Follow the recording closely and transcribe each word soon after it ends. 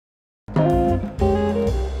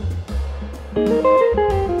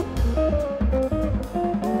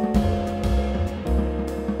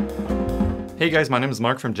Hey guys, my name is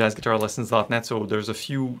Mark from jazzguitarlessons.net. So there's a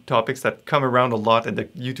few topics that come around a lot in the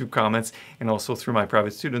YouTube comments and also through my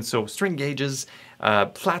private students. So string gauges,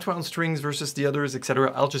 flat-wound strings versus the others,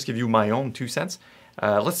 etc. I'll just give you my own 2 cents.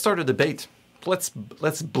 Let's start a debate. Let's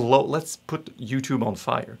put YouTube on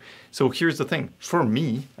fire. So here's the thing. For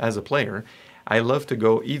me, as a player, I love to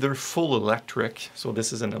go either full electric. So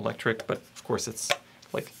this is an electric, but of course it's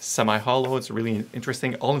like semi-hollow. It's really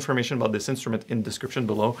interesting. All information about this instrument in the description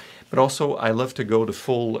below. But also I love to go the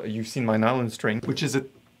full, you've seen my nylon string, which is a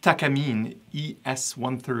Takamine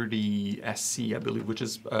ES130SC, I believe, which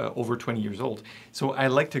is over 20 years old. So I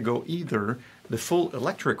like to go either the full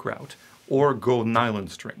electric route or go nylon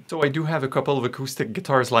string. So I do have a couple of acoustic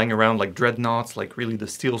guitars lying around, like dreadnoughts, like really the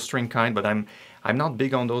steel string kind, but I'm not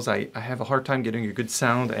big on those. I have a hard time getting a good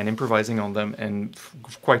sound and improvising on them, and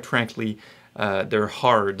quite frankly, they're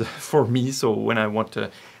hard for me, so when I want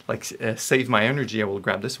to save my energy, I will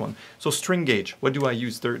grab this one. So string gauge, what do I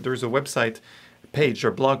use? There's a website page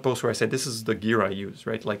or blog post where I said this is the gear I use,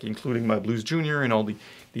 right? Like including my Blues Junior and all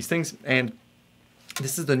these things. And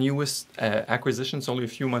this is the newest acquisition, it's only a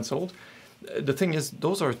few months old. The thing is,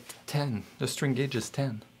 those are 10, the string gauge is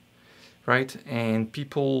 10, right? And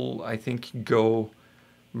people, I think, go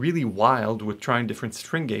really wild with trying different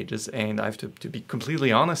string gauges, and I have to be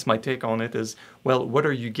completely honest, my take on it is, well, what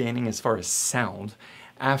are you gaining as far as sound?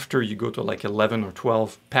 After you go to like 11 or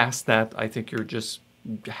 12, past that, I think you're just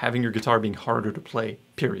having your guitar being harder to play,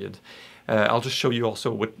 period. I'll just show you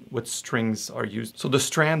also what strings are used. So the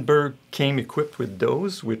Strandberg came equipped with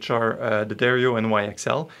those, which are the Dario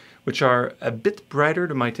NYXL, which are a bit brighter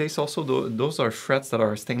to my taste. Also, those are frets that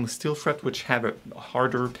are stainless steel fret, which have a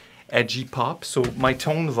harder, edgy pop. So my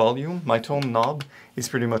tone volume, my tone knob is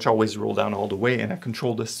pretty much always rolled down all the way, and I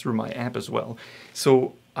control this through my amp as well.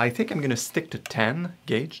 So I think I'm gonna stick to 10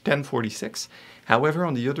 gauge, 1046. However,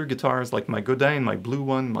 on the other guitars, like my Godin, my blue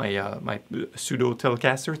one, my pseudo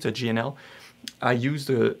Telecaster, it's a GNL, I use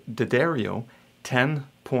the Dario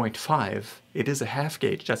 10.5. It is a half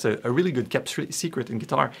gauge. That's a really good kept secret in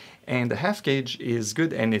guitar. And the half gauge is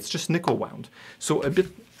good, and it's just nickel wound. So a bit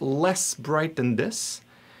less bright than this.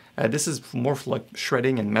 This is more for like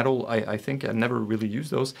shredding and metal, I think. I never really use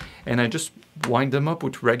those. And I just wind them up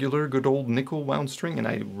with regular good old nickel wound string, and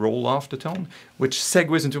I roll off the tone, which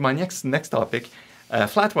segues into my next topic.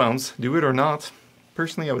 Flat wounds, do it or not?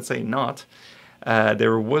 Personally, I would say not.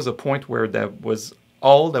 There was a point where that was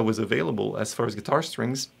all that was available as far as guitar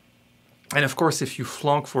strings. And of course, if you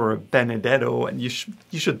flunk for a Benedetto, and you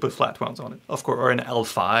should put flat wounds on it, of course, or an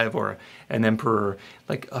L5 or an Emperor,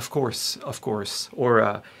 like of course, or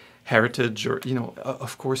a Heritage, or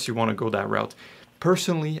of course you want to go that route.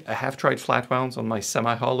 Personally, I have tried flat wounds on my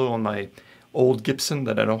semi-hollow, on my old Gibson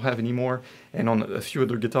that I don't have anymore, and on a few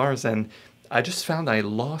other guitars, and I just found I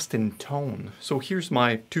lost in tone. So here's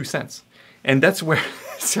my 2 cents, and that's where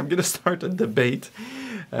so I'm gonna start a debate,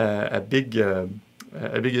 a big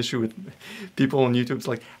issue with people on YouTube. It's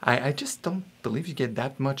like, I just don't believe you get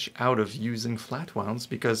that much out of using flat wounds,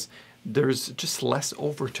 because there's just less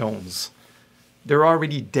overtones. They're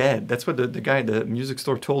already dead. That's what the guy at the music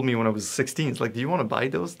store told me when I was 16. It's like, do you want to buy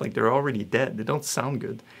those? Like, they're already dead. They don't sound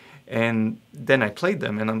good. And then I played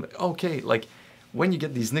them, and I'm like, okay, like when you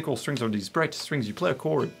get these nickel strings or these bright strings, you play a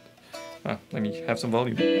chord. Let me have some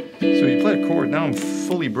volume. So you play a chord. Now I'm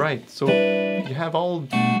fully bright. So you have all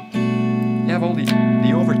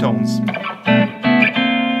the overtones.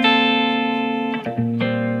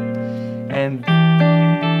 And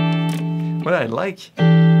what I like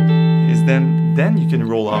is then you can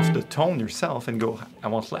roll off the tone yourself and go, I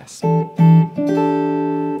want less.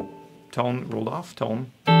 Tone, roll off, tone.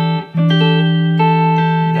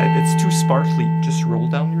 It's too sparkly. Just roll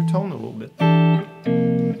down your tone a little bit.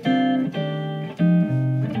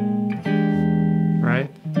 Right?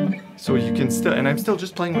 So you can still, and I'm still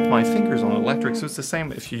just playing with my fingers on electric, so it's the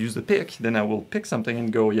same. If you use the pick, then I will pick something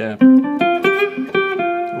and go, yeah.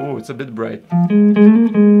 Oh, it's a bit bright.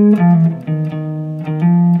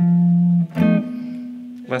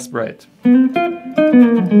 Less bright.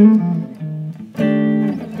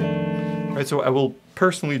 Right, so I will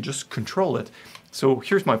personally just control it. So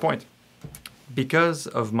here's my point. Because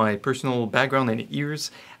of my personal background and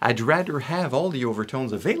ears, I'd rather have all the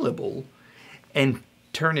overtones available and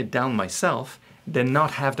turn it down myself than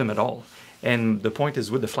not have them at all. And the point is,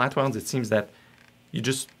 with the flat wounds, it seems that you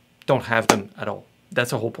just don't have them at all.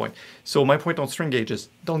 That's the whole point. So my point on string gauges,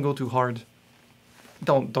 don't go too hard.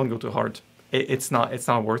 Don't go too hard. It's not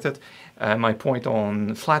worth it. My point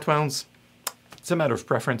on flat wounds, It's a matter of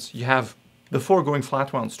preference. You have, before going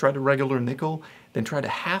flatwounds, try the regular nickel, then try the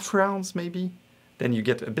half rounds maybe, then you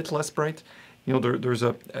get a bit less bright. You know, there's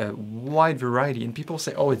a wide variety, and people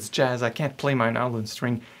say, oh, it's jazz, I can't play my nylon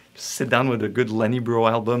string. Sit down with a good Lenny Bro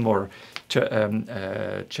album or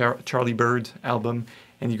Charlie Bird album,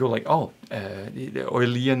 and you go like, oh, or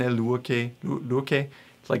Lionel Luque.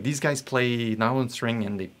 Like, these guys play nylon string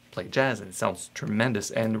and they play jazz, and it sounds tremendous.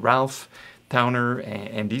 And Ralph Towner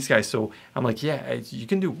and these guys, so I'm like, yeah, you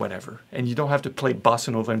can do whatever. And you don't have to play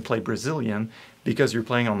bossa nova and play Brazilian because you're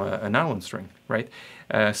playing on a nylon string, right?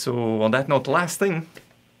 So on that note, last thing,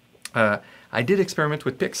 I did experiment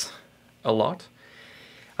with picks a lot.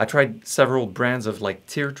 I tried several brands of like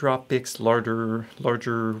teardrop picks, larger,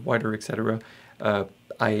 wider, etc.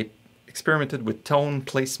 I experimented with tone,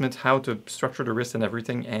 placement, how to structure the wrist and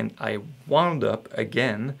everything, and I wound up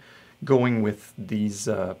again going with these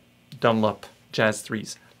Dunlop Jazz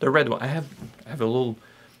 3s. The red one. I have a little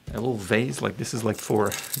vase, like this is like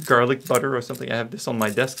for garlic butter or something. I have this on my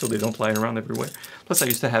desk so they don't lie around everywhere. Plus I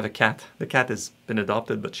used to have a cat. The cat has been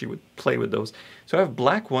adopted, but she would play with those. So I have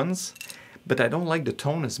black ones, but I don't like the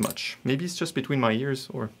tone as much. Maybe it's just between my ears,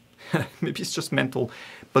 or maybe it's just mental.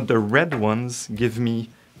 But the red ones give me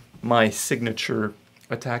my signature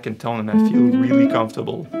attack and tone, and I feel really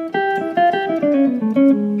comfortable.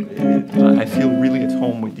 I feel really at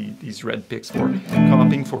home with these red picks for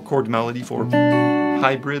comping, for chord melody, for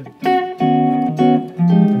hybrid.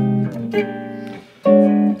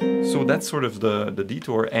 So that's sort of the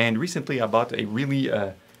detour. And recently I bought a really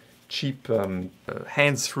cheap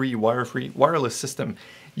hands-free, wireless system.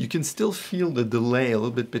 You can still feel the delay a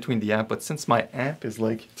little bit between the amp, but since my amp is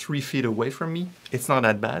like 3 feet away from me, it's not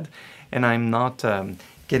that bad. And I'm not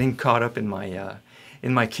getting caught up in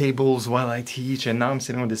my cables while I teach. And now I'm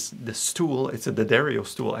sitting on this stool. It's a D'Addario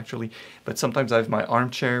stool actually, but sometimes I have my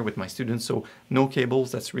armchair with my students, so no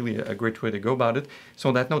cables. That's really a great way to go about it. So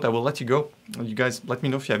on that note, I will let you go. You guys let me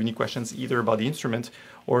know if you have any questions either about the instrument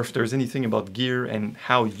or if there's anything about gear and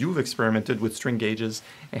how you've experimented with string gauges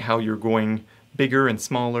and how you're going bigger and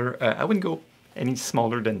smaller. I wouldn't go any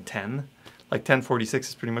smaller than 10. Like 1046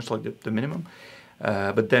 is pretty much like the minimum.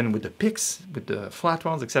 But then with the picks, with the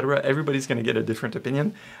Flatwounds, etc., everybody's going to get a different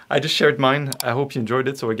opinion. I just shared mine. I hope you enjoyed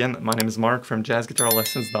it. So again, my name is Mark from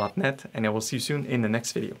jazzguitarlessons.net, and I will see you soon in the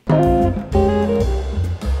next video.